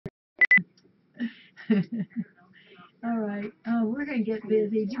All right. Oh, we're gonna get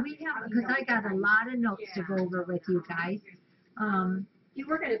busy. Do we have? Because I got a lot of notes to go over with you guys. Um, You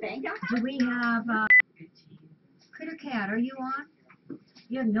work at a bank? do we have Critter Cat? Are you on?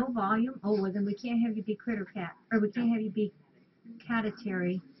 You have no volume. Oh, well then we can't have you be Critter Cat, or we can't have you be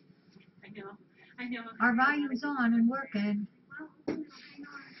Catitary. I know. I know. Our volume's on and working.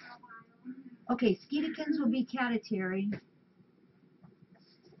 Okay, Skeetikins will be Catitary.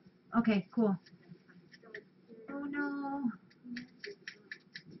 Okay, cool. Oh no.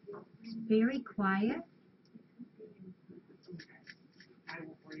 Very quiet.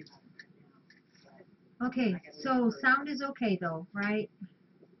 Okay, so sound is okay though, right?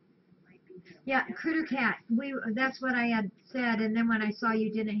 Yeah, Critter Cat. That's what I had said, and then when I saw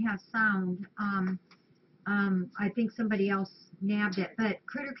you didn't have sound, I think somebody else nabbed it. But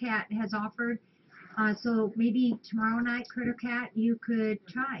Critter Cat has offered, so maybe tomorrow night, Critter Cat, you could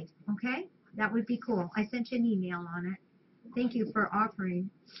try. Okay, that would be cool. I sent you an email on it. Thank you for offering.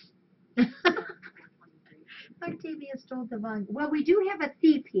 Octavia stole the volume. Well, we do have a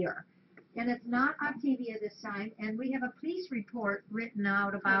thief here, and it's not Octavia this time, and we have a police report written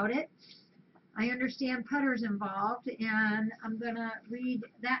out about it. I understand Putter's involved, and I'm going to read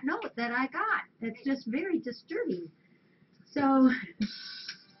that note that I got. It's just very disturbing. So,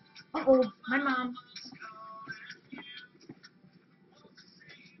 uh-oh, my mom.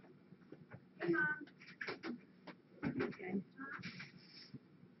 Hey, Mom. Okay.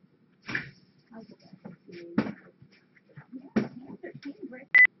 I'll get that to you. Yeah, hands are clean, Rick.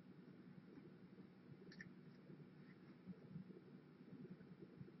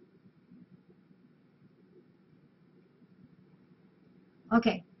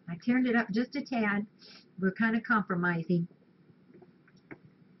 Okay, I turned it up just a tad. We're kind of compromising.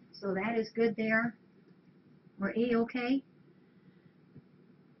 So that is good there. We're A-okay.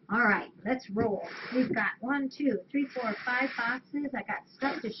 All right, let's roll. We've got 1, 2, 3, 4, 5 boxes. I got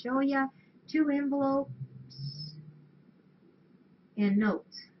stuff to show you. 2 envelopes and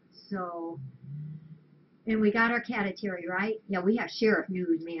notes. So, and we got our Catitary, right? Yeah, we have sheriff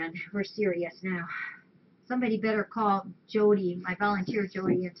news, man. We're serious now. Somebody better call Jody, my volunteer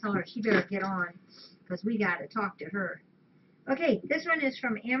Jody, and tell her she better get on, because we got to talk to her. Okay, this one is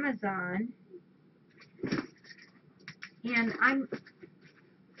from Amazon. And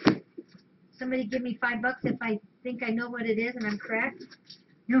somebody give me $5 if I think I know what it is and I'm correct.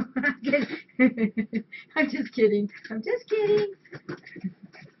 No, I'm kidding. I'm just kidding. I'm just kidding.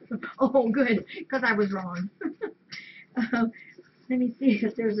 Oh, good, because I was wrong. Let me see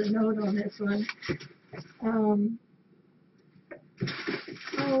if there's a note on this one. Oh,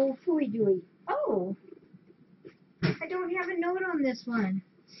 phooey dooey. Oh, I don't have a note on this one.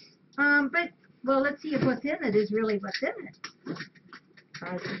 But, well, let's see if what's in it is really what's in it.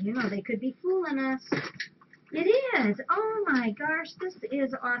 You know, they could be fooling us. It is. Oh my gosh, this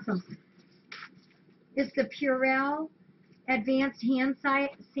is awesome. It's the Purell Advanced Hand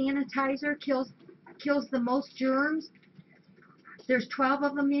Sanitizer. Kills the most germs. There's 12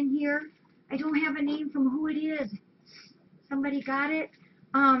 of them in here. I don't have a name from who it is. Somebody got it.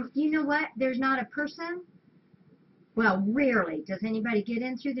 You know what? There's not a person. Well, rarely does anybody get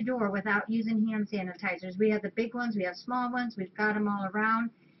in through the door without using hand sanitizers. We have the big ones, we have small ones, we've got them all around,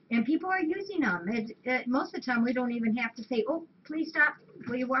 and people are using them. Most of the time, we don't even have to say, oh, please stop,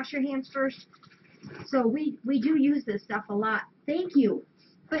 will you wash your hands first? So we do use this stuff a lot. Thank you.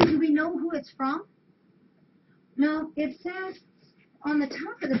 But do we know who it's from? No, it says, on the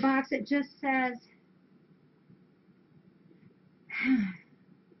top of the box, it just says,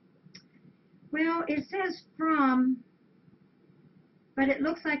 well, it says from, but it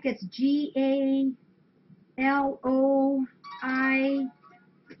looks like it's G-A-L-O-I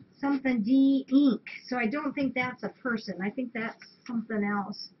something D Inc. So I don't think that's a person. I think that's something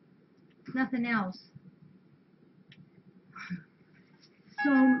else. Nothing else.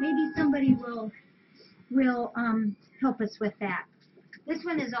 So maybe somebody will help us with that. This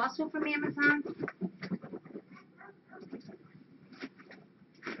one is also from Amazon.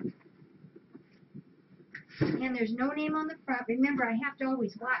 And there's no name on the front. Remember, I have to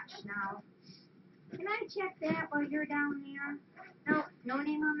always watch now. Can I check that while you're down there? No, no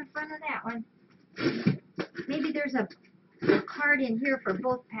name on the front of that one. Maybe there's a card in here for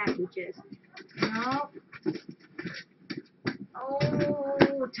both packages. No.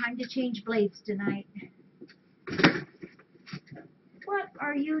 Oh, time to change blades tonight. What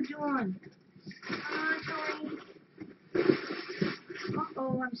are you doing?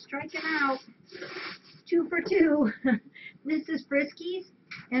 Uh-oh, I'm striking out. 2 for 2. This is Friskies,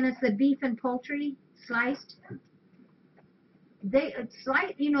 and it's the beef and poultry sliced. it's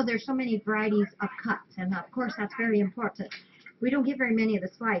like, you know, there's so many varieties of cuts, and of course that's very important. We don't get very many of the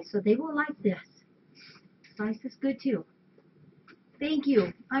slice, so they will like this. Slice is good too. Thank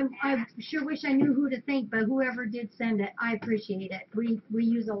you. I sure wish I knew who to thank, but whoever did send it, I appreciate it. We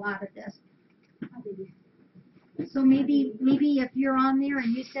use a lot of this. So maybe if you're on there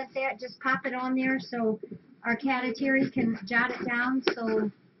and you sent that, just pop it on there so our Terry can jot it down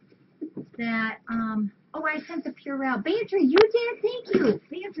so that, oh, I sent the Purell. Bantry, you did? Thank you.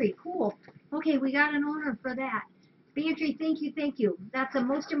 Bantry, cool. Okay, we got an owner for that. Bantry, thank you, thank you. That's the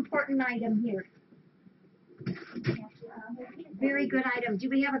most important item here. Very good item. Do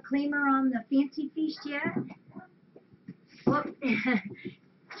we have a claimer on the Fancy Feast yet? Oh,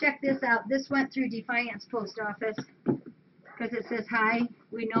 check this out. This went through Defiance Post Office because it says hi.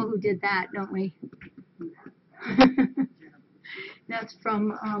 We know who did that, don't we? That's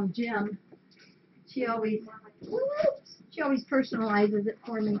from Jim. She always personalizes it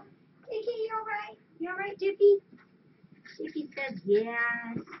for me. Dicky, you all right? You all right, Dicky? Dicky says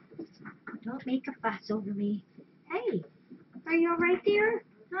yes. Don't make a fuss over me. Hey, are you all right there?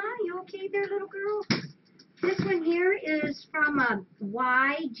 Huh? You okay there, little girl? This one here is from a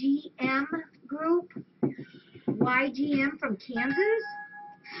YGM group. YGM from Kansas.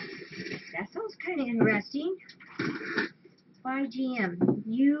 That sounds kind of interesting. YGM.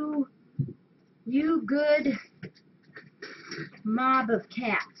 You good mob of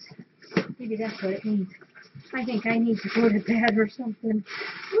cats. Maybe that's what it means. I think I need to go to bed or something.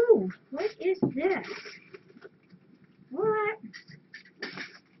 Ooh, what is this? What?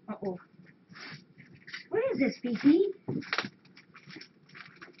 Uh-oh. What is this, Beaky?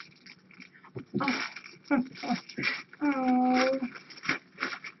 Oh. Oh.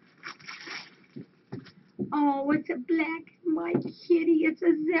 Oh, it's a black and white kitty. It's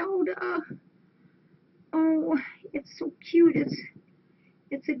a Zelda. Oh, it's so cute.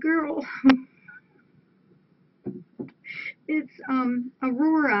 It's a girl. It's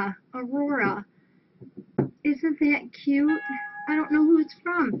Aurora. Aurora. Isn't that cute? I don't know who it's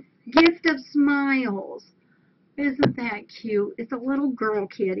from. Gift of Smiles. Isn't that cute? It's a little girl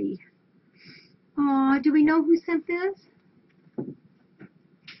kitty. Aw, do we know who sent this?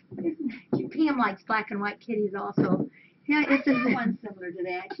 Pam likes black and white kitties also. Yeah, it's a one similar to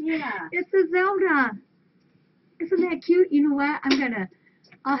that. Yeah. It's a Zelda. Isn't that cute? You know what?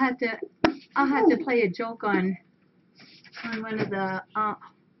 I'll have to play a joke on one of the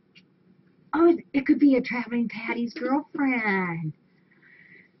oh, it could be a traveling Patty's girlfriend.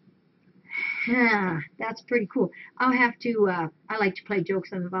 Yeah, that's pretty cool. I'll have to I like to play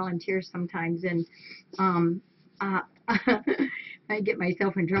jokes on the volunteers sometimes, and I get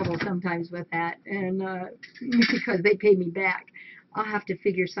myself in trouble sometimes with that, and because they pay me back. I'll have to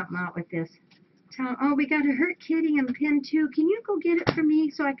figure something out with this. Oh, we got a hurt kitty and pin too. Can you go get it for me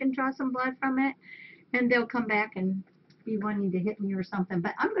so I can draw some blood from it? And they'll come back and be wanting to hit me or something,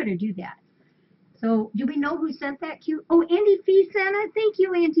 but I'm going to do that. So, do we know who sent that cute? Oh, Auntie Fee sent it. Thank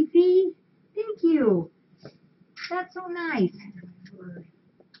you, Auntie Fee. Thank you. That's so nice.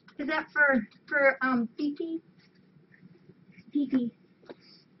 Is that for Fifi? Fifi.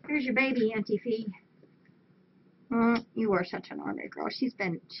 Here's your baby, Auntie Fee. You are such an ornery girl. She's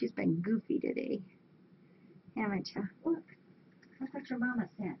been goofy today, haven't you? Look, that's what your mama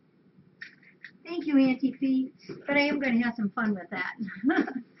sent. Thank you, Auntie Fee. But I am going to have some fun with that.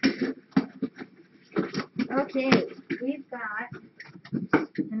 Okay, we've got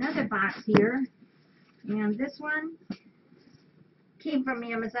another box here, and this one came from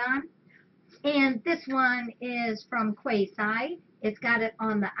Amazon, and this one is from Quayside. It's got it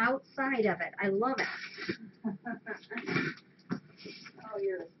on the outside of it. I love it. Oh,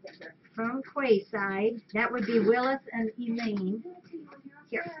 you're a sticker. From Quayside. That would be Willis and Elaine.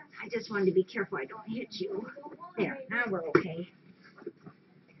 Here, I just wanted to be careful I don't hit you. There, now we're okay.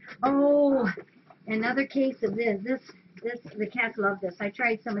 Oh, another case of this. The cats love this. I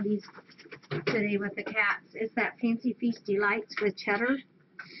tried some of these today with the cats. It's that Fancy Feast Delights with cheddar.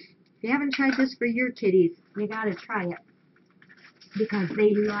 If you haven't tried this for your kitties, you gotta try it because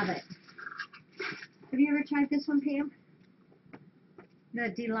they love it. Have you ever tried this one, Pam? The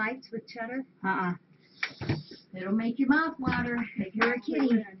Delights with cheddar? It'll make your mouth water if you're a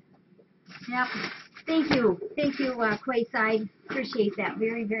kitty. Yep. Thank you, Quayside. Appreciate that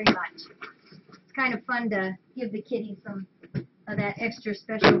very, very much. It's kind of fun to give the kitties some of that extra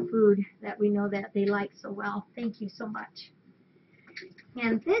special food that we know that they like so well. Thank you so much.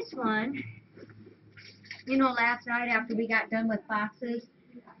 And this one, you know, last night after we got done with boxes,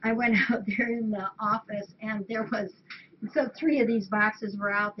 I went out there in the office and there was So 3 of these boxes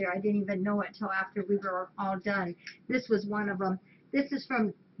were out there. I didn't even know it till after we were all done. This was one of them. This is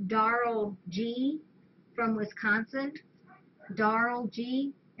from Darryl G from Wisconsin. Darryl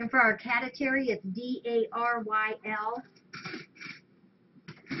G. And for our catatary, it's D-A-R-Y-L.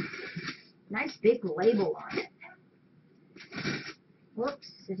 Nice big label on it.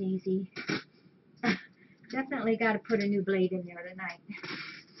 Whoops, daisy. Definitely got to put a new blade in there tonight.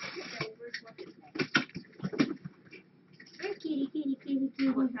 Here, kitty, kitty, kitty,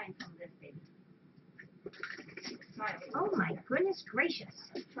 kitty. We'll find some of this, baby. Oh my goodness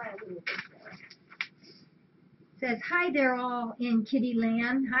gracious. Let's try a little bit there. Says, hi there all in kitty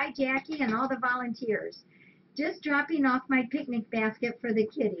land. Hi Jackie and all the volunteers. Just dropping off my picnic basket for the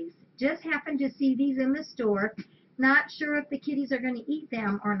kitties. Just happened to see these in the store. Not sure if the kitties are going to eat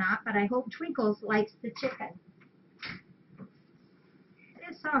them or not, but I hope Twinkles likes the chicken. I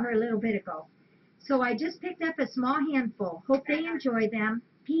just saw her a little bit ago. So I just picked up a small handful. Hope they enjoy them.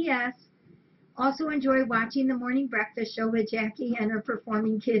 P.S. Also enjoy watching the morning breakfast show with Jackie and her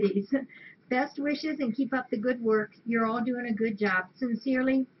performing kitties. Best wishes and keep up the good work. You're all doing a good job.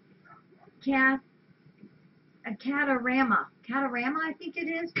 Sincerely, Catarama. Catarama, I think it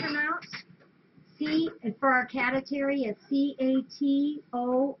is pronounced. For our catatary, it's C-A-T-O-H-R-A-M-A.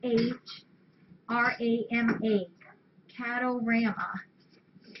 Catarama.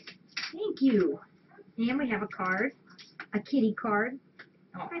 Thank you. And we have a card, a kitty card.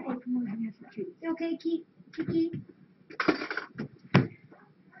 Oh. Okay, Kiki.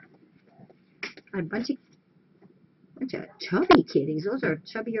 A bunch of chubby kitties. Those are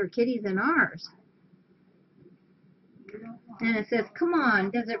chubbier kitties than ours. And it says, come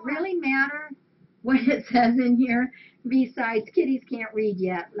on, does it really matter what it says in here? Besides, kitties can't read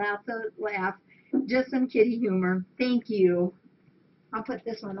yet. Lots of laugh. Just some kitty humor. Thank you. I'll put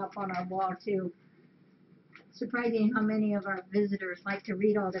this one up on our wall, too. Surprising how many of our visitors like to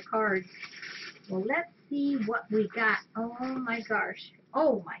read all the cards. Well, let's see what we got. Oh, my gosh.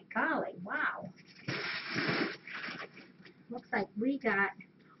 Oh, my golly. Wow. Looks like we got,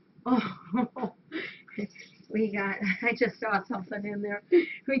 I just saw something in there.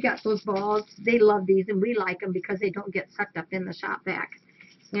 We got those balls. They love these, and we like them because they don't get sucked up in the shop vac.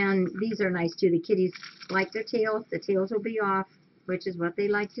 And these are nice, too. The kitties like their tails. The tails will be off, which is what they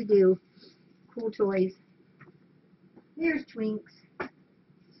like to do. Cool toys. There's Twinks.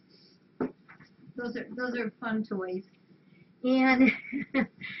 Those are fun toys. And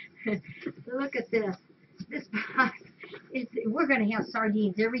look at this. This box we're going to have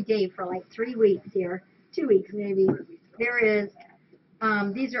sardines every day for like 3 weeks here. 2 weeks maybe. There is,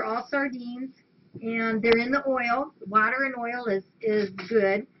 these are all sardines, and they're in the oil. Water and oil is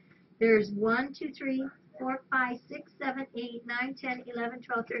good. There's 1, 2, 3, 4, 5, 6, 7, 8, 9, 10, 11,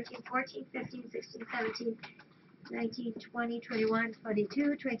 12, 13, 14, 15, 16, 17, 19, 20, 21,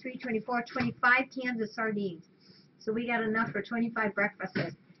 22, 23, 24, 25 cans of sardines. So we got enough for 25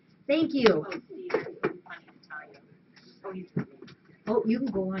 breakfasts. Thank you. Oh, you can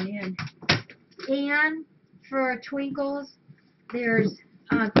go on in. And for Twinkles, there's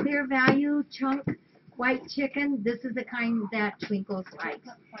Clear Value Chunk White Chicken. This is the kind that Twinkles likes.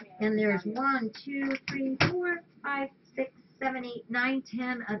 And there's 1, 2, 3, 4, 5, 6, 7, 8, 9,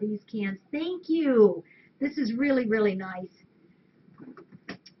 10 of these cans. Thank you. This is really, really nice.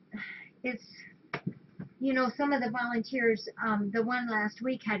 It's, you know, some of the volunteers, the one last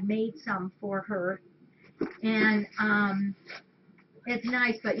week had made some for her. And it's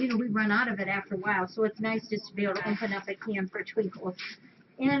nice, but, you know, we run out of it after a while. So it's nice just to be able to open up a can for Twinkles.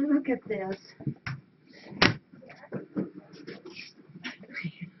 And look at this.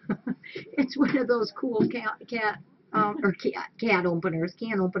 It's one of those cool can openers.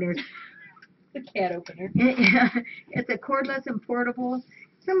 The cat opener. It's a cordless and portable.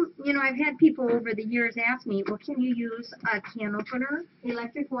 You know, I've had people over the years ask me, well, can you use a can opener,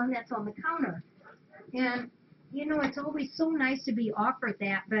 electric one that's on the counter? And, you know, it's always so nice to be offered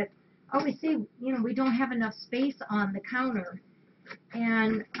that, but I always say, you know, we don't have enough space on the counter.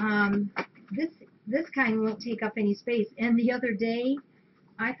 And this kind won't take up any space. And the other day,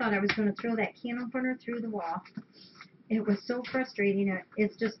 I thought I was going to throw that can opener through the wall. It was so frustrating.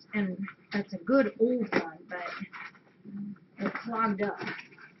 It's just, and it's a good old one, but it's clogged up.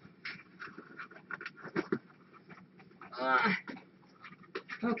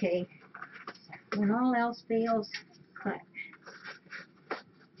 Okay. When all else fails, cut.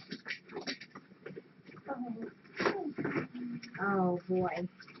 Oh boy.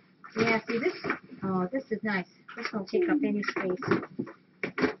 Yeah, see this, oh, this is nice. This won't take up any space.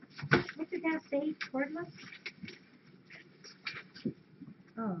 What did that say? Cordless?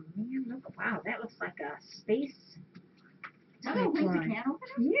 Oh man, look, wow, that looks like a space type Oh, wait, you one. can't open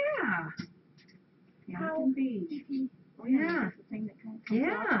it? Yeah. Yeah, it can be. Oh, Yeah. That's the thing that kind of comes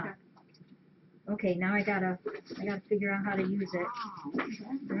Yeah. out. Okay, now I gotta figure out how to use it. Wow.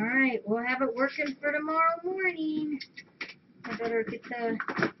 All right, we'll have it working for tomorrow morning. I better get the.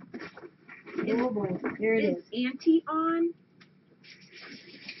 Oh boy, there it is. Auntie on?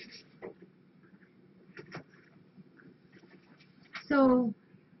 So,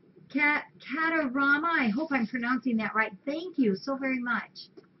 Catarama, I hope I'm pronouncing that right. Thank you so very much.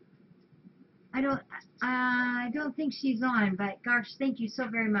 I don't think she's on, but gosh, thank you so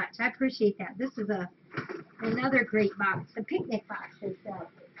very much. I appreciate that. This is another great box. The picnic box is.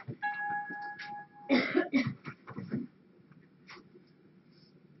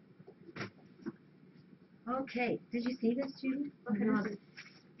 Okay, did you see this, Judy? Look at all this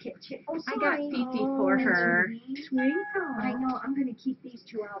kitchen. Oh, I sorry. got Fifi for her. Judy. Twinkle. I know. I'm going to keep these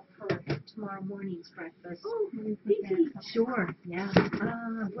two out for tomorrow morning's breakfast. Oh, Fifi. Sure. Yeah.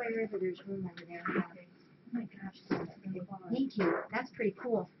 Where is it? There's room over there. Oh my gosh. Thank you. That's pretty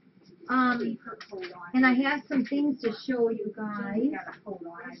cool. And I have some things to show you guys. Hold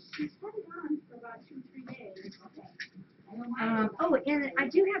on. She's had it on for about 2-3 days. Okay. Oh, and I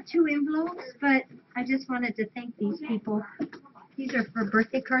do have 2 envelopes, but I just wanted to thank these people. These are for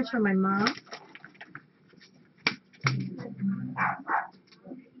birthday cards for my mom.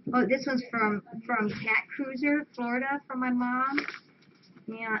 Oh, this one's from Cat Cruiser, Florida, for my mom.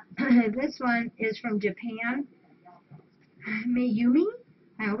 Yeah, this one is from Japan. Mayumi.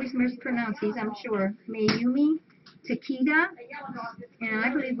 I always mispronounce these, I'm sure. Mayumi Takeda. And I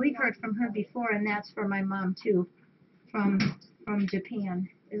believe we've heard from her before, and that's for my mom, too. From Japan.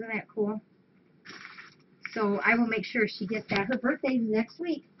 Isn't that cool? So I will make sure she gets that. Her birthday is next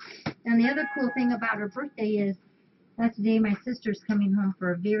week. And the other cool thing about her birthday is that's the day my sister's coming home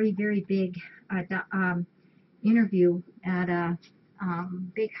for a very, very big interview at a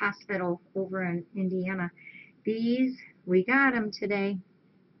big hospital over in Indiana. These, we got them today.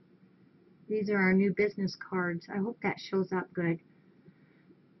 These are our new business cards. I hope that shows up good.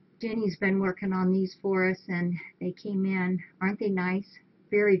 Jenny's been working on these for us, and they came in. Aren't they nice?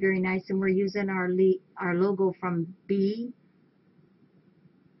 Very, very nice. And we're using our logo from B.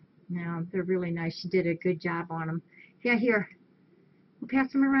 Now, they're really nice. She did a good job on them. Yeah, here. We'll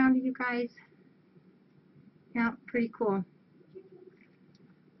pass them around to you guys. Yeah, pretty cool.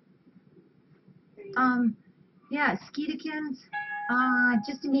 Yeah, Skeetikins,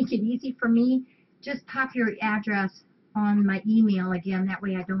 just to make it easy for me, just pop your address on my email again. That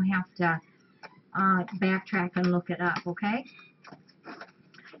way I don't have to backtrack and look it up, okay?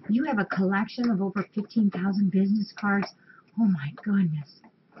 You have a collection of over 15,000 business cards. Oh my goodness.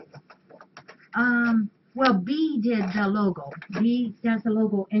 Well, B did the logo. B does the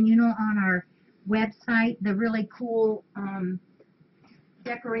logo. And you know, on our website, the really cool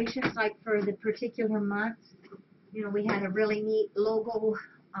decorations, like for the particular months, you know, we had a really neat logo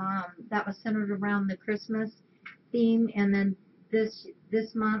that was centered around the Christmas theme. And then this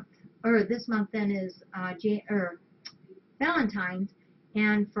month then is Valentine's.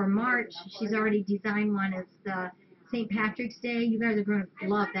 And for March, she's already designed one. It's the St. Patrick's Day. You guys are going to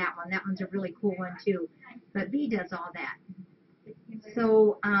love that one. That one's a really cool one, too. But B does all that.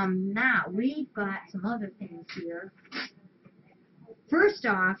 So now we've got some other things here. First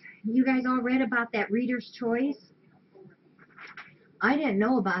off, you guys all read about that Reader's Choice? I didn't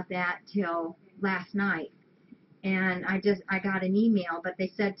know about that till last night. And I got an email, but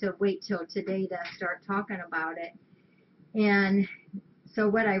they said to wait till today to start talking about it. And so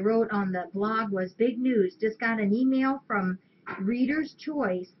what I wrote on the blog was big news. Just got an email from Reader's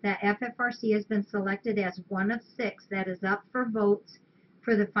Choice that FFRC has been selected as one of 6 that is up for votes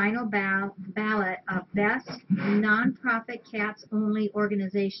for the final ballot of best nonprofit cats-only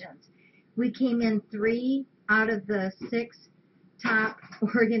organizations. We came in 3 out of the 6 top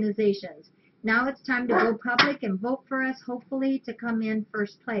organizations. Now it's time to go public and vote for us, hopefully to come in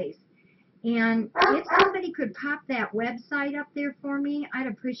first place. And if somebody could pop that website up there for me, I'd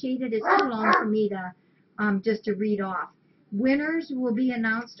appreciate it. It's too long for me to just to read off. Winners will be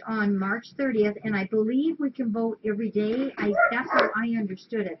announced on March 30th, and I believe we can vote every day. That's how I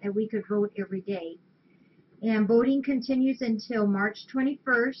understood it, that we could vote every day. And voting continues until March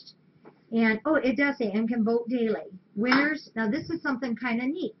 21st. And, oh, it does say, and can vote daily. Winners, now this is something kind of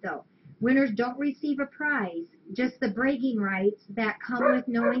neat, though. Winners don't receive a prize, just the bragging rights that come with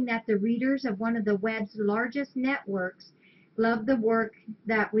knowing that the readers of one of the web's largest networks love the work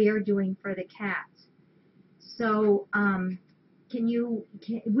that we are doing for the cats. So,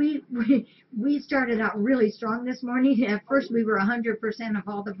 we started out really strong this morning. At first we were 100% of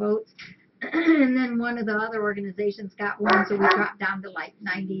all the votes, And then one of the other organizations got one, so we dropped down to like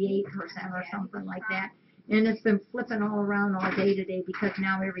 98% or something like that. And it's been flipping all around all day today because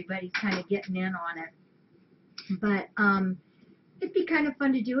now everybody's kind of getting in on it. But it'd be kind of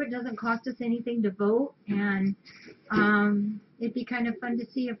fun to do. It doesn't cost us anything to vote, and it'd be kind of fun to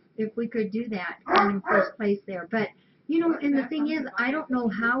see if we could do that in first place there. But, you know, and the thing is, I don't know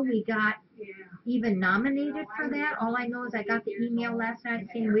how we got even nominated for that. All I know is I got the email last night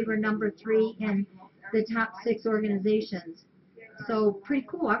saying we were number 3 in the top 6 organizations. So pretty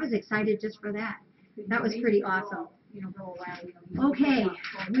cool. I was excited just for that. That was pretty awesome. Okay,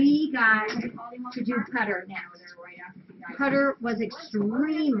 we got to do Putter next. Putter was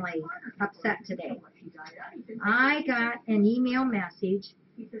extremely upset today. I got an email message,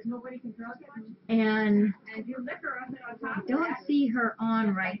 and I don't see her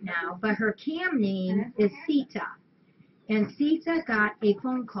on right now, but her cam name is Sita. And Sita got a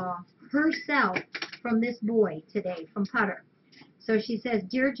phone call herself from this boy today, from Putter. So she says,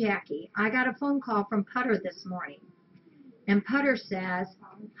 "Dear Jackie, I got a phone call from Putter this morning." And Putter says,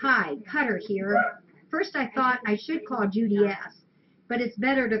 "Hi, Putter here. First I thought I should call Judy S., but it's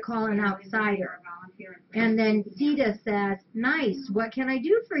better to call an outsider." And then Sita says, "Nice, what can I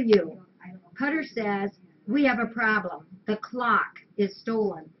do for you?" Putter says, "We have a problem. The clock is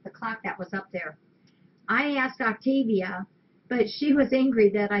stolen." The clock that was up there. I asked Octavia, but she was angry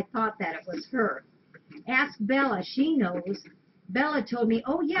that I thought that it was her. Ask Bella, she knows. Bella told me,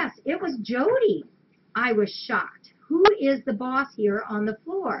 "Oh yes, it was Jody." I was shocked. Who is the boss here on the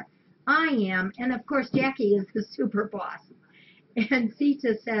floor? I am, and of course Jackie is the super boss. And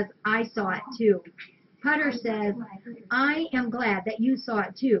Sita says, "I saw it too." Putter says, "I am glad that you saw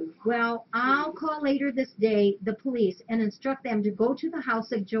it too. Well, I'll call later this day the police and instruct them to go to the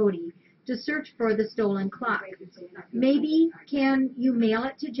house of Jody to search for the stolen clock. Maybe can you mail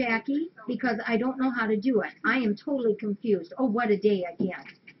it to Jackie? Because I don't know how to do it. I am totally confused. Oh, what a day again.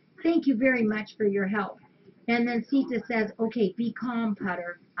 Thank you very much for your help." And then Sita says, "Okay, be calm,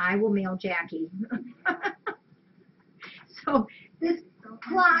 Putter. I will mail Jackie." So this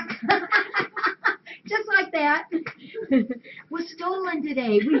clock, just like that, was stolen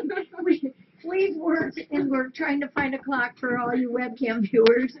today. We've worked and we're trying to find a clock for all you webcam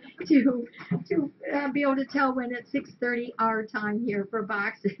viewers to be able to tell when it's 6:30 our time here for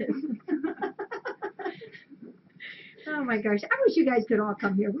boxes. Oh my gosh, I wish you guys could all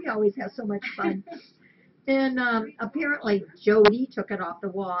come here. We always have so much fun. And apparently Jody took it off the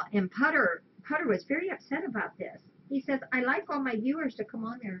wall, and Putter was very upset about this. He says, "I like all my viewers to come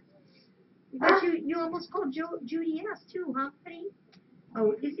on there." But you almost called Judy S. too, huh, buddy?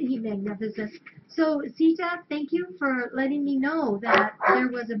 Oh, isn't he magnificent? So, Sita, thank you for letting me know that there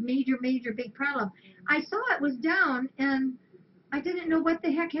was a major, major big problem. I saw it was down, and I didn't know what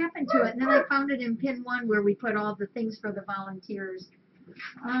the heck happened to it. And then I found it in pin 1 where we put all the things for the volunteers.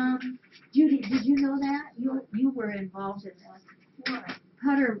 Judy, did you know that? You were involved in this.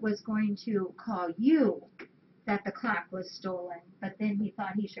 Putter was going to call you that the clock was stolen, but then he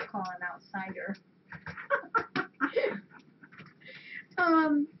thought he should call an outsider.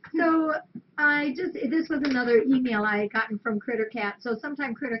 So this was another email I had gotten from Critter Cat. So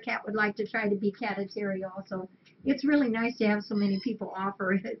sometime Critter Cat would like to try to be Catitary also. It's really nice to have so many people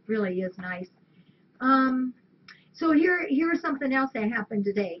offer it. It really is nice. So here's something else that happened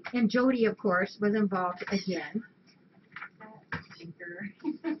today. And Jody, of course, was involved again.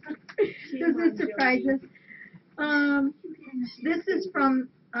 This is surprises. This is from,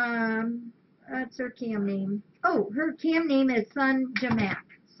 what's her cam name? Oh, her cam name is Sun Jamak.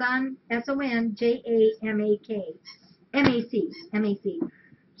 Sun, S-O-N-J-A-M-A-K. M-A-C. M-A-C.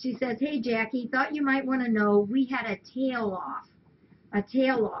 She says, "Hey, Jackie, thought you might want to know we had a tail off.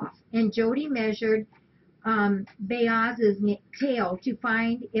 And Jody measured Bayaz's tail to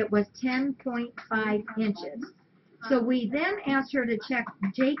find it was 10.5 inches. So we then asked her to check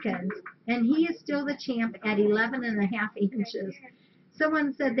Jenkins, and he is still the champ at 11.5 inches.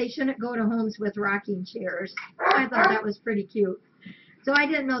 Someone said they shouldn't go to homes with rocking chairs. I thought that was pretty cute. So I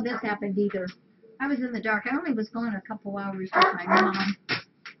didn't know this happened either. I was in the dark. I only was gone a couple hours with my mom.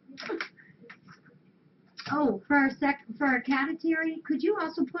 Oh, for our Catitary, could you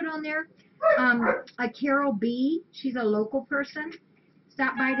also put on there a Carol B? She's a local person.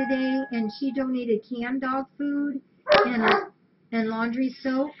 Stopped by today, and she donated canned dog food and laundry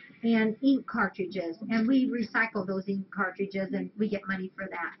soap and ink cartridges. And we recycle those ink cartridges, and we get money for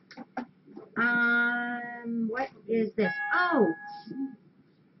that. What is this? Oh,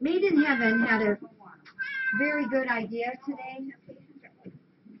 Made in Heaven had a very good idea today.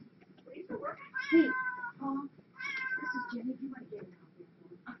 Hey, this is Jenny. Do you want to get it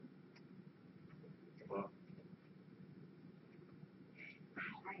out?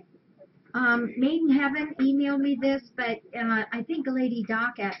 Maiden Heaven emailed me this, but I think Lady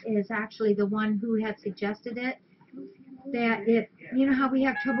Doc is actually the one who had suggested it. That if, you know how we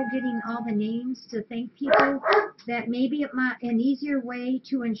have trouble getting all the names to thank people, that maybe an easier way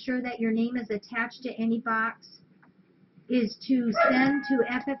to ensure that your name is attached to any box is to send to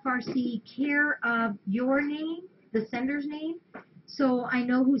FFRC care of your name, the sender's name, so I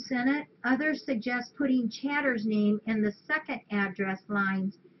know who sent it. Others suggest putting Chatter's name in the second address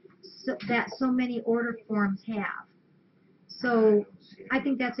lines that so many order forms have. So I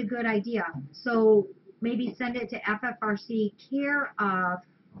think that's a good idea. So maybe send it to FFRC care of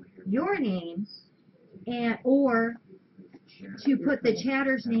your name, or to put the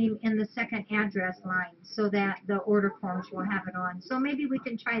Chatter's name in the second address line so that the order forms will have it on. So maybe we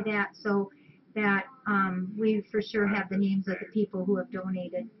can try that so that we for sure have the names of the people who have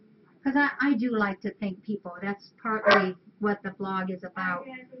donated. Because I do like to thank people. That's partly what the blog is about.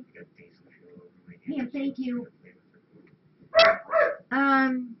 Yeah, thank you.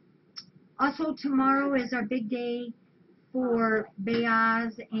 Also, tomorrow is our big day for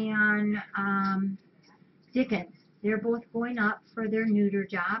Bayaz and Dickens. They're both going up for their neuter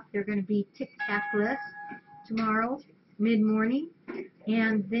job. They're going to be tic-tac-less tomorrow, mid-morning.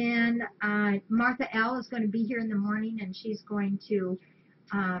 And then Martha L. is going to be here in the morning, and she's going to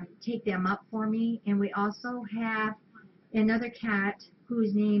take them up for me. And we also have another cat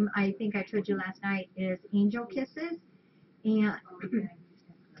whose name I think I told you last night is Angel Kisses. And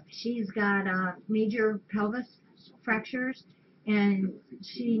she's got major pelvis fractures, and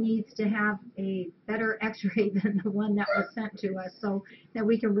she needs to have a better x-ray than the one that was sent to us so that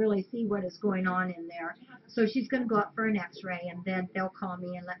we can really see what is going on in there. So she's going to go up for an x-ray, and then they'll call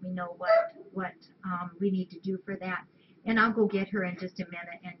me and let me know what we need to do for that. And I'll go get her in just a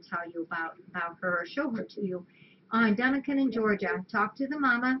minute and tell you about her, or show her to you. Duncan in Georgia, talked to the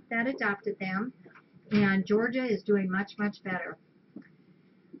mama that adopted them, and Georgia is doing much, much better.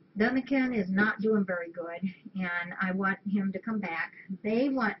 Duncan is not doing very good, and I want him to come back.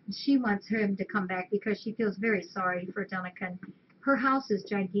 She wants him to come back because she feels very sorry for Duncan. Her house is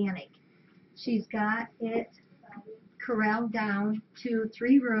gigantic. She's got it corralled down to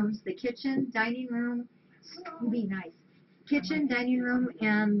 3 rooms: the kitchen, dining room, be nice, kitchen, dining room,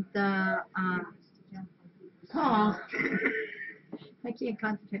 and the hall. I can't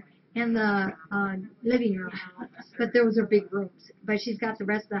concentrate. And the living room. But those are big rooms. But she's got the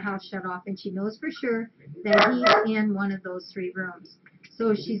rest of the house shut off, and she knows for sure that he's in one of those 3 rooms.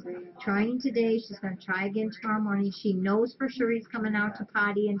 So she's trying today. She's going to try again tomorrow morning. She knows for sure he's coming out to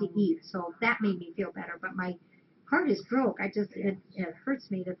potty and to eat. So that made me feel better. But my heart is broke. It hurts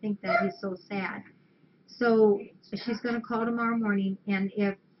me to think that he's so sad. So she's going to call tomorrow morning, and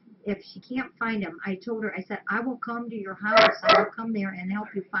if she can't find him, I told her, I said, I will come to your house. I will come there and help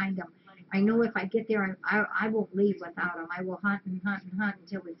you find him. I know if I get there, I won't leave without him. I will hunt and hunt and hunt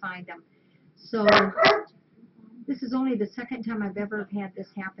until we find him. So this is only the second time I've ever had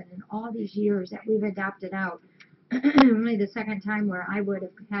this happen in all these years that we've adopted out. Only the second time where I would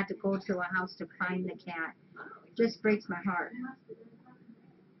have had to go to a house to find the cat. Just breaks my heart.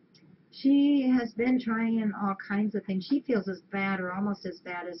 She has been trying all kinds of things. She feels as bad or almost as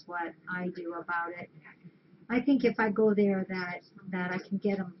bad as what I do about it. I think if I go there that I can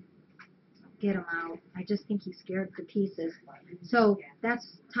get him out. I just think he's scared to pieces. So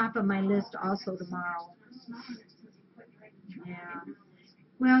that's top of my list also tomorrow. Yeah.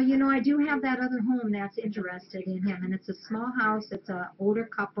 Well, you know, I do have that other home that's interested in him, and it's a small house. It's an older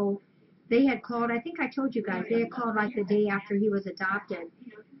couple. They had called, I think I told you guys, they had called like the day after he was adopted.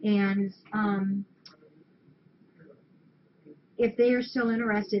 And if they are still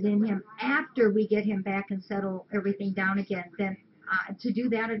interested in him after we get him back and settle everything down again, then to do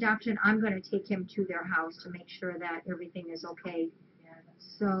that adoption, I'm going to take him to their house to make sure that everything is okay.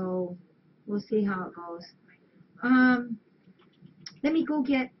 So we'll see how it goes. Let me go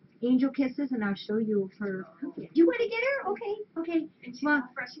get Angel Kisses, and I'll show you her. Do you want to get her? Okay, okay. And she's all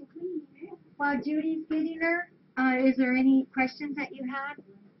fresh and clean. Yeah. While Judy's getting her, is there any questions that you had?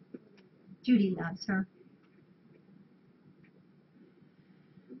 Judy loves her.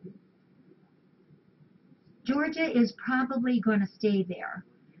 Georgia is probably going to stay there.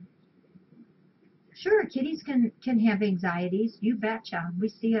 Sure, kitties can have anxieties. You betcha. We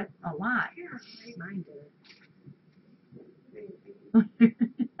see it a lot. Mine did.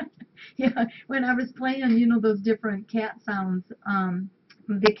 Yeah, when I was playing, you know, those different cat sounds,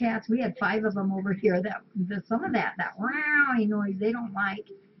 the cats, we had 5 of them over here that some of that wow noise they don't like.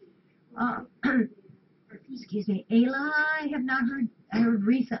 Excuse me, Ayla, I have not heard. I heard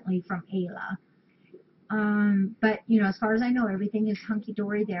recently from Ayla. But, you know, as far as I know, everything is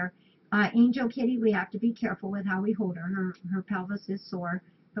hunky-dory there. Angel Kitty, we have to be careful with how we hold her. Her pelvis is sore,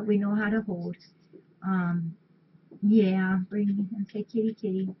 but we know how to hold. Yeah, bring, okay, Kitty,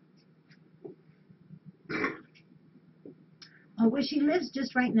 Kitty. Oh, well, she lives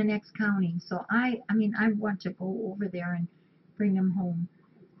just right in the next county, so I mean, I want to go over there and bring them home.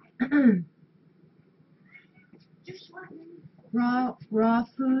 Raw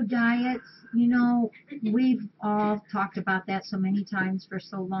food diets, you know, we've all talked about that so many times for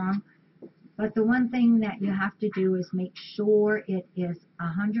so long. But the one thing that you have to do is make sure it is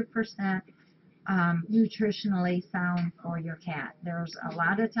 100% nutritionally sound for your cat. There's a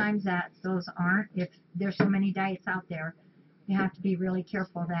lot of times that those aren't. If there's so many diets out there, you have to be really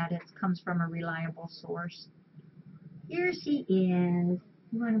careful that it comes from a reliable source. Here she is.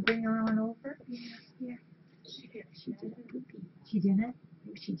 You want to bring her on over? Yeah. She did a poopy. She didn't?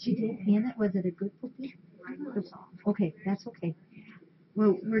 She did in it? Was it a good poopy? Okay, that's okay.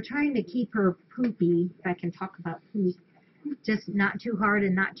 Well, we're trying to keep her poopy, if I can talk about poop, just not too hard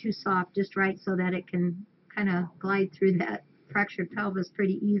and not too soft, just right so that it can kind of glide through that fractured pelvis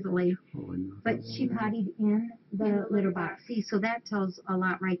pretty easily. But she pottied in the litter box. See, so that tells a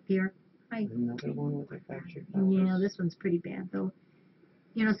lot right there. Another one with a fractured pelvis. Yeah, this one's pretty bad though.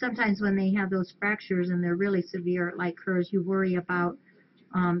 You know, sometimes when they have those fractures and they're really severe like hers, you worry about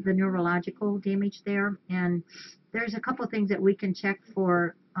the neurological damage there. And there's a couple things that we can check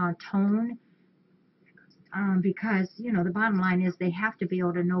for tone because, you know, the bottom line is they have to be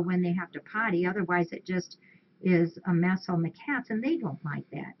able to know when they have to potty. Otherwise, it just is a mess on the cats, and they don't like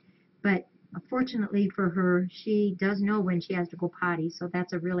that. But fortunately for her, she does know when she has to go potty, so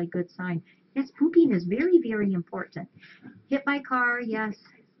that's a really good sign. Yes, pooping is very, very important. Hit by car, yes.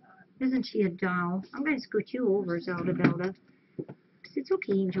 Isn't she a doll? I'm going to scoot you over, Zelda Belda. It's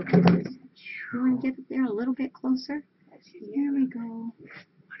okay, Angel Kisses. You want to get up there a little bit closer? There we go.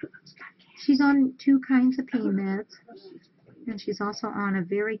 She's on 2 kinds of pain meds, and she's also on a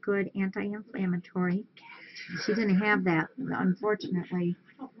very good anti-inflammatory. She didn't have that, unfortunately.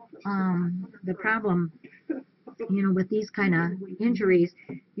 The problem, you know, with these kind of injuries,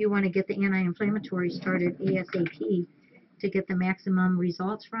 you want to get the anti-inflammatory started ASAP to get the maximum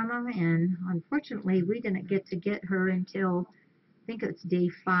results from them, and unfortunately, we didn't get her until, I think it's day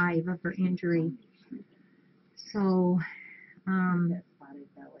 5 of her injury. So,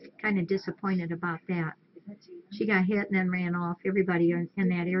 kind of disappointed about that. She got hit and then ran off. Everybody in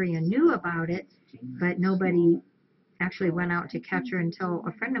that area knew about it, but nobody actually went out to catch her until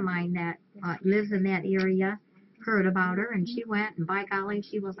a friend of mine that lives in that area heard about her, and she went, and by golly,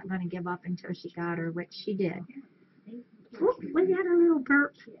 she wasn't going to give up until she got her, which she did. Oop, was that a little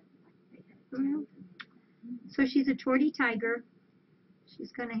burp? So she's a tortie tiger.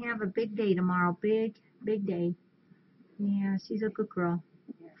 She's going to have a big day tomorrow. Big, big day. Yeah, she's a good girl.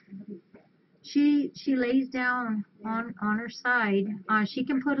 She lays down on her side. She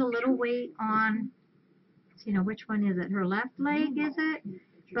can put a little weight on, you know, which one is it? Her left leg, is it?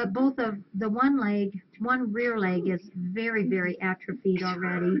 But both of the one rear leg is very, very atrophied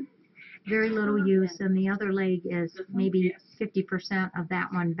already. Very little use, and the other leg is maybe 50% of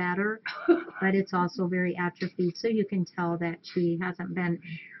that one better, but it's also very atrophied. So you can tell that she hasn't been,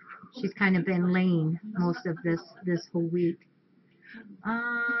 she's kind of been lame most of this whole week.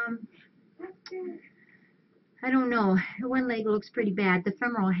 I don't know. One leg looks pretty bad. The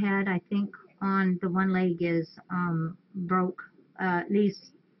femoral head, I think, on the one leg is broke. At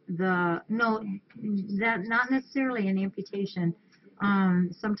least that not necessarily an amputation.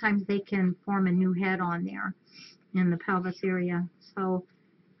 Sometimes they can form a new head on there in the pelvis area. So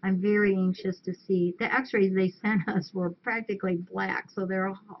I'm very anxious to see. The x-rays they sent us were practically black, so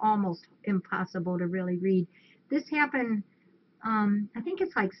they're almost impossible to really read. This happened, I think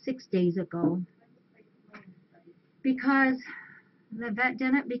it's like 6 days ago. Because the vet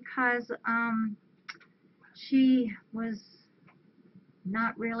didn't, because she was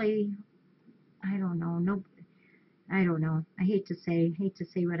not really, I don't know. I hate to say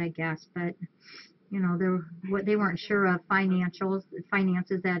what I guess, but you know, they weren't sure of finances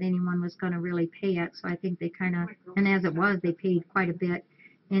that anyone was going to really pay it. So I think they kind of, and as it was, they paid quite a bit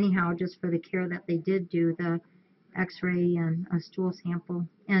anyhow just for the care that they did do, the X-ray and a stool sample.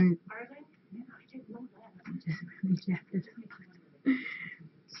 And she did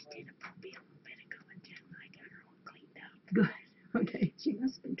a poopy a little bit ago, and I got her all cleaned up. Good. Okay. She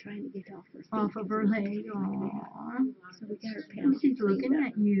must have been trying to get off her feet. Off of her leg. Aww. So we got her panties. She's looking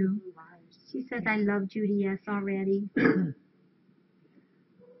at you. She says, I love Judy S already.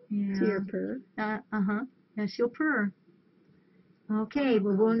 Yeah. See her purr? Uh-huh. Yeah, she'll purr. Okay,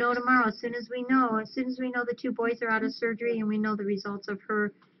 well, we'll know tomorrow as soon as we know. As soon as we know the 2 boys are out of surgery and we know the results of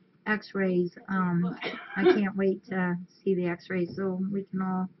her x-rays. I can't wait to see the x-rays so we can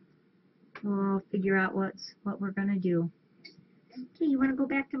all we'll figure out what we're gonna do. Okay, you want to go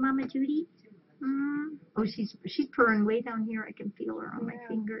back to Mama Judy? Oh, she's purring way down here. I can feel her on my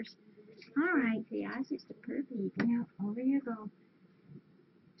fingers. All right, yeah, just a puppy. Yeah, over you go.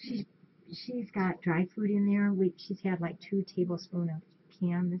 She's got dry food in there. She's had like 2 tablespoons of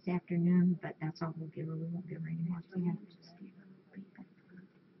cam this afternoon, but that's all we'll give her. We won't give her any more cam.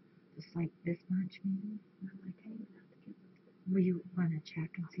 Just like this much, maybe. Will you want to check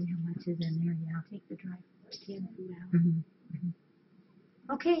and see how much is in there? Yeah. Take the dry canned food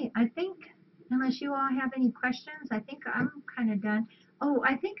out. Okay, I think, unless you all have any questions, I think I'm kind of done. Oh,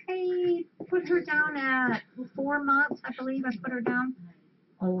 I think I put her down at 4 months, I believe I put her down.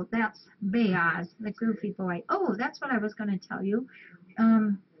 Oh, that's Bayaz, the goofy boy. Oh, that's what I was going to tell you.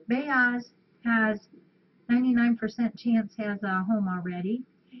 Bayaz has 99% chance has a home already.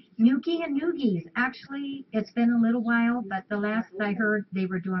 Nuki and Noogies, actually, it's been a little while, but the last I heard, they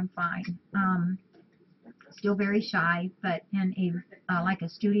were doing fine. Still very shy, but in a like a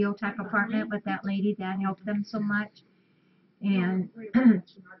studio type apartment with that lady that helped them so much, and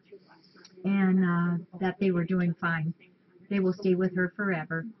that they were doing fine. They will stay with her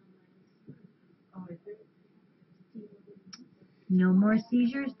forever. No more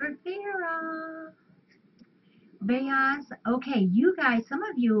seizures for Vera. Bayaz, okay, you guys, some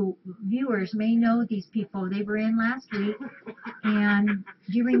of you viewers may know these people. They were in last week, and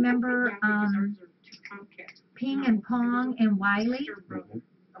do you remember Ping and Pong and Wiley,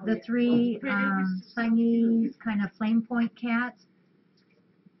 the 3 Siamese kind of flame point cats?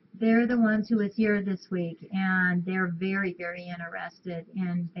 They're the ones who was here this week, and they're very, very interested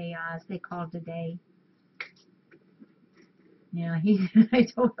in Bayaz. They called today. Yeah, I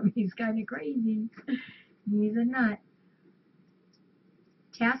told him he's kind of crazy. He's a nut.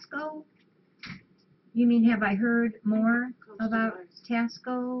 Tasco? You mean, have I heard more about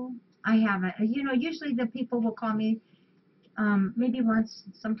Tasco? I haven't. You know, usually the people will call me maybe once,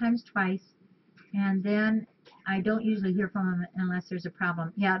 sometimes twice, and then I don't usually hear from them unless there's a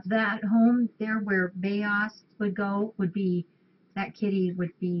problem. Yeah, that home there where Bayaz would go would be, that kitty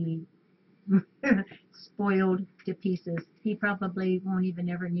would be spoiled to pieces. He probably won't even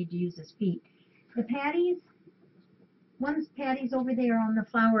ever need to use his feet. The patties, one's patties over there on the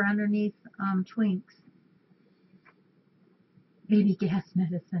flower underneath Twinks. Baby gas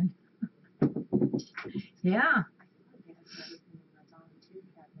medicine. Yeah.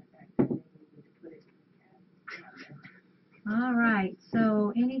 All right,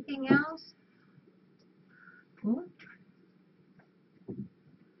 so anything else? Ooh.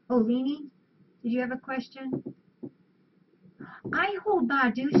 Oh, Leanie, did you have a question? I hold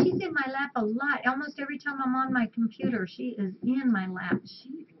Badu. She's in my lap a lot. Almost every time I'm on my computer, she is in my lap. She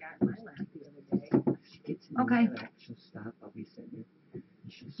even got in my lap the other day. She gets in okay. My lap, she'll stop. I'll be sitting there.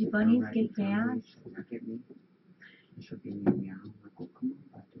 Do bunnies get gas? She'll look at me. She'll be meow. I'll go, come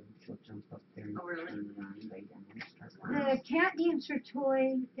on, Badu. She'll jump up there and turn around and lay down and start crying. The cat dancer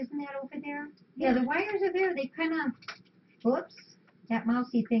toy, isn't that over there? Yeah, the wires are there. They kind of, whoops, that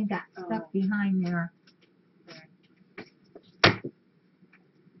mousy thing got stuck behind there.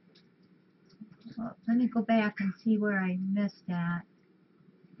 Well, let me go back and see where I missed that.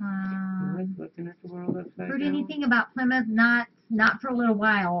 Looking at the world upside heard down. Anything about Plymouth? Not for a little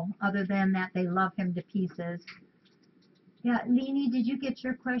while, other than that they love him to pieces. Yeah, Leanie, did you get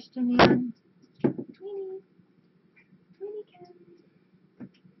your question in? Leanie can.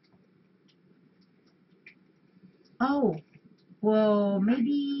 Oh, well,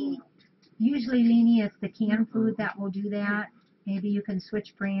 maybe, usually, Leanie, it's the canned food that will do that. Maybe you can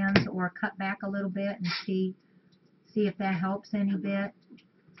switch brands or cut back a little bit and see if that helps any bit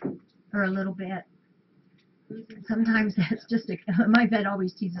or a little bit. Sometimes that's just my vet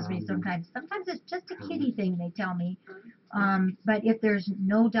always teases me sometimes. Sometimes it's just a kitty thing, they tell me. But if there's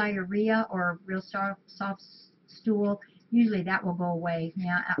no diarrhea or real soft stool, usually that will go away.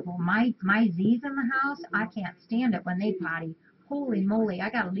 Yeah, well, my Z's in the house, I can't stand it when they potty. Holy moly,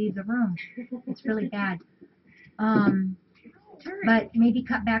 I gotta leave the room. It's really bad. But maybe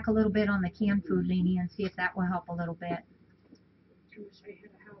cut back a little bit on the canned food, Leanie, and see if that will help a little bit.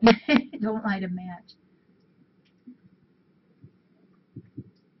 Don't light a match.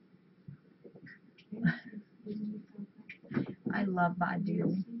 I love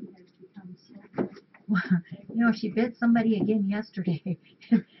Badu. You know, she bit somebody again yesterday.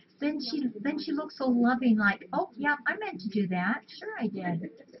 then she looked so loving, like, oh yeah, I meant to do that. Sure I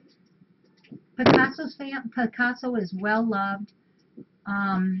did. Picasso is well loved.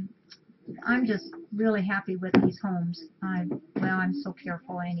 I'm just really happy with these homes. Well, I'm so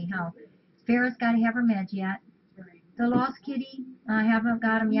careful anyhow. Farrah's got to have her meds yet. The lost kitty, I haven't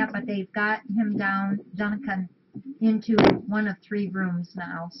got him yet, but they've got him down, Duncan, into one of 3 rooms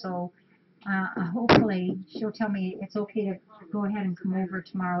now. So hopefully she'll tell me it's okay to go ahead and come over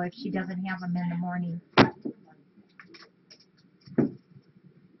tomorrow if she doesn't have him in the morning.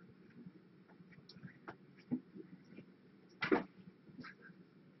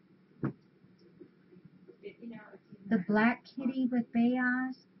 The black kitty with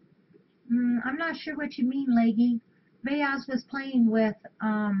Bayaz? I'm not sure what you mean, Leggy. Bayaz was playing with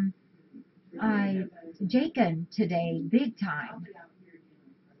Jacob today, big time.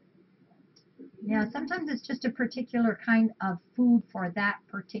 Yeah, sometimes it's just a particular kind of food for that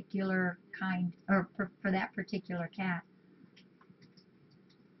particular kind, or for that particular cat.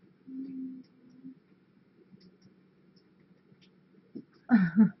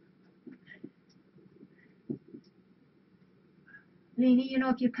 Leni, you know,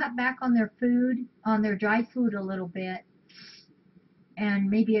 if you cut back on their food, on their dry food a little bit, and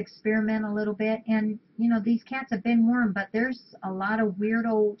maybe experiment a little bit, and, you know, these cats have been warm, but there's a lot of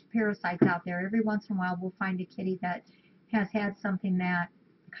weirdo parasites out there. Every once in a while we'll find a kitty that has had something that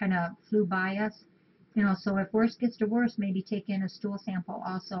kind of flew by us. You know, so if worse gets to worse, maybe take in a stool sample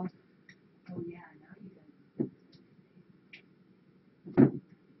also. Oh, yeah, now you can.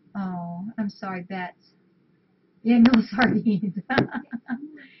 Oh, I'm sorry, Bets. Yeah, no sardines.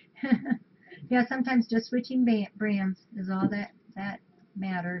 Yeah, sometimes just switching brands is all that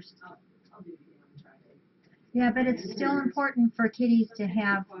matters. I'll do it again on Friday. Yeah, but it's still important for kitties to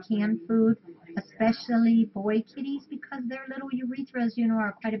have canned food, especially boy kitties, because their little urethras, you know,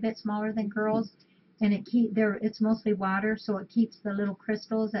 are quite a bit smaller than girls, and it's mostly water, so it keeps the little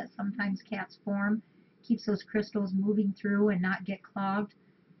crystals that sometimes cats form, keeps those crystals moving through and not get clogged.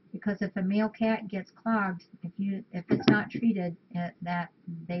 Because if a male cat gets clogged, if it's not treated, that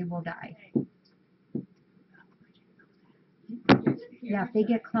they will die. Yeah, if they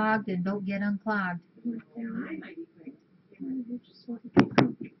get clogged and don't get unclogged.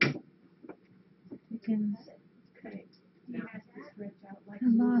 Chickens. The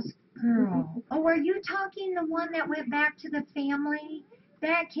lost girl. Oh, are you talking the one that went back to the family?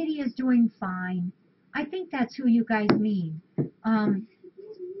 That kitty is doing fine. I think that's who you guys mean.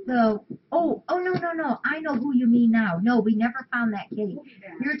 No, I know who you mean now. No, we never found that kitty.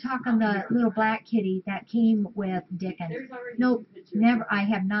 You're talking the little black kitty that came with Dickens. Nope, never. I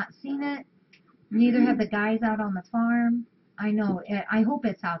have not seen it. Neither have the guys out on the farm. I know. I hope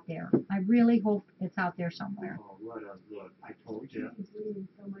it's out there. I really hope it's out there somewhere. Oh, what a look. I told you. She's bleeding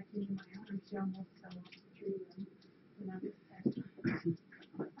so much into my arm, she almost fell through them. And I'm just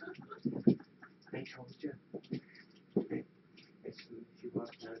I told you. As soon as you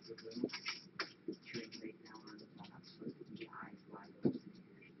walked out of the room, she would lay down on the box with the eyes wide open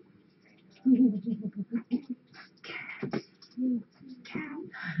and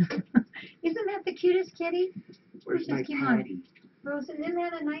Isn't that the cutest kitty? Where's my Just came on. Patty? Rosen, isn't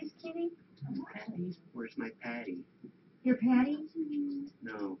that a nice kitty? Where's my Patty? Your Patty?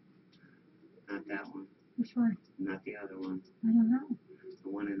 No, not that one. Which one? Not the other one. I don't know. The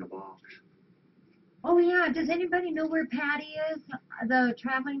one in the box. Oh yeah, does anybody know where Patty is? The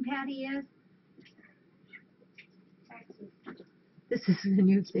traveling Patty is? This is the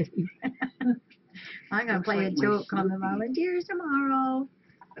new kitty. I'm gonna Looks play like a my joke on the Snoopy. volunteers tomorrow.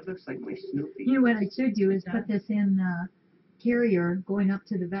 That looks like my Snoopy. You know what I should do is put this in the carrier going up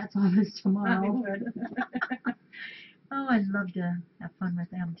to the vet's office tomorrow. Oh, I'd love to have fun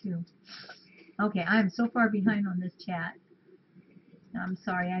with them too. Okay, I'm so far behind on this chat. I'm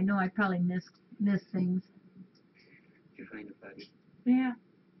sorry. I know I probably missed things. Did you find a buddy? Yeah.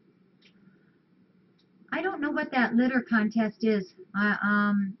 I don't know what that litter contest is.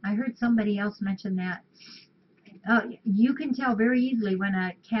 I heard somebody else mention that. You can tell very easily when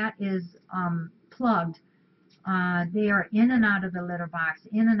a cat is plugged. They are in and out of the litter box,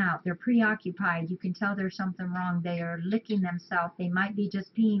 in and out. They're preoccupied. You can tell there's something wrong. They are licking themselves. They might be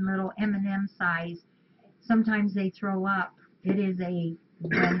just peeing little M&M size. Sometimes they throw up. It is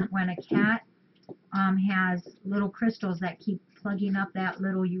when a cat has little crystals that keep plugging up that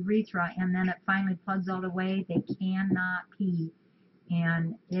little urethra, and then it finally plugs all the way, they cannot pee,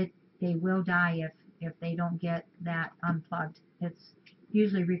 and they will die if they don't get that unplugged. It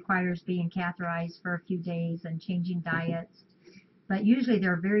usually requires being catheterized for a few days and changing diets, but usually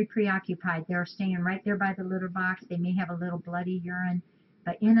they're very preoccupied. They're staying right there by the litter box. They may have a little bloody urine,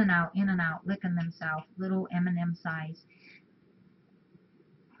 but in and out, licking themselves, little M&M size.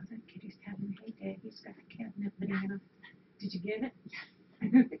 That kitty's having a heyday. He's got a catnip banana. Did you get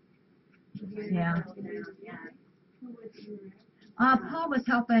it? Yeah. Who was you? Paul was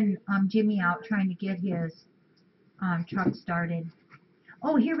helping Jimmy out trying to get his truck started.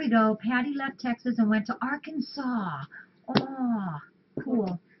 Oh, here we go. Patty left Texas and went to Arkansas. Oh,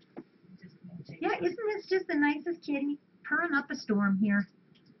 cool. Yeah, isn't this just the nicest kitty? Purring up a storm here.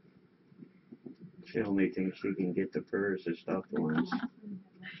 She only thinks she can get the furs and stuffed ones.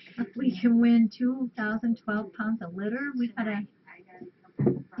 If we can win 2,012 pounds a litter, we gotta.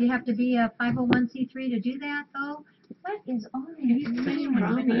 You have to be a 501c3 to do that, though. What is all these playing with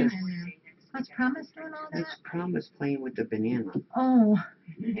Promise. banana? What's Promise doing all that? That's Promise playing with the banana. Oh,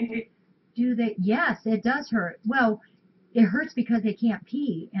 do they? Yes, it does hurt. Well, it hurts because they can't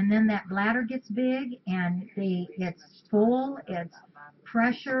pee, and then that bladder gets big, and it's full. It's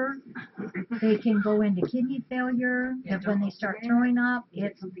pressure. They can go into kidney failure. If when they start throwing up,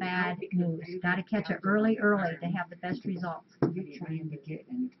 it's bad news. Got to catch it early to have the best results. You're trying to get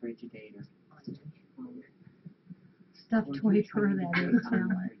in the Frigidator. Stuffed toy purr that is,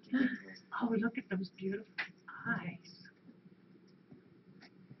 Alan. Oh, look at those beautiful eyes.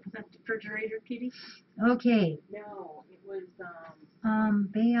 Is that the refrigerator, Kitty? Okay. No, it was,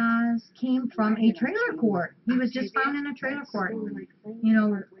 Bayaz came from a trailer court. He was just found in a trailer court. You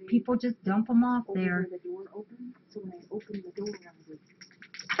know, people just dump them off there. the door open, so when I opened the door, I was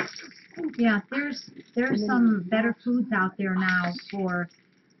Yeah, there's some better foods out there now for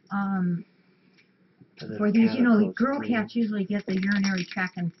these, you know, girl cats usually get the urinary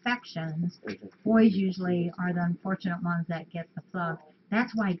tract infections. Boys usually are the unfortunate ones that get the plug.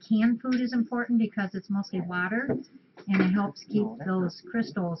 That's why canned food is important, because it's mostly water, and it helps keep those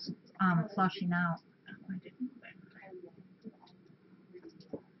crystals flushing out.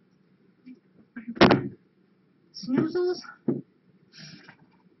 Snoozles?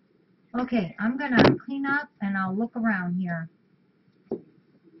 Okay, I'm gonna clean up and I'll look around here.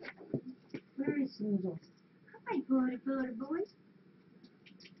 Where is Snoozles? Hi, good boy.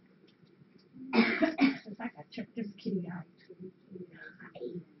 I gotta check this kitty out.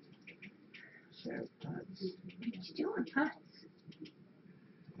 Sheriff Potts. What you doing, huh?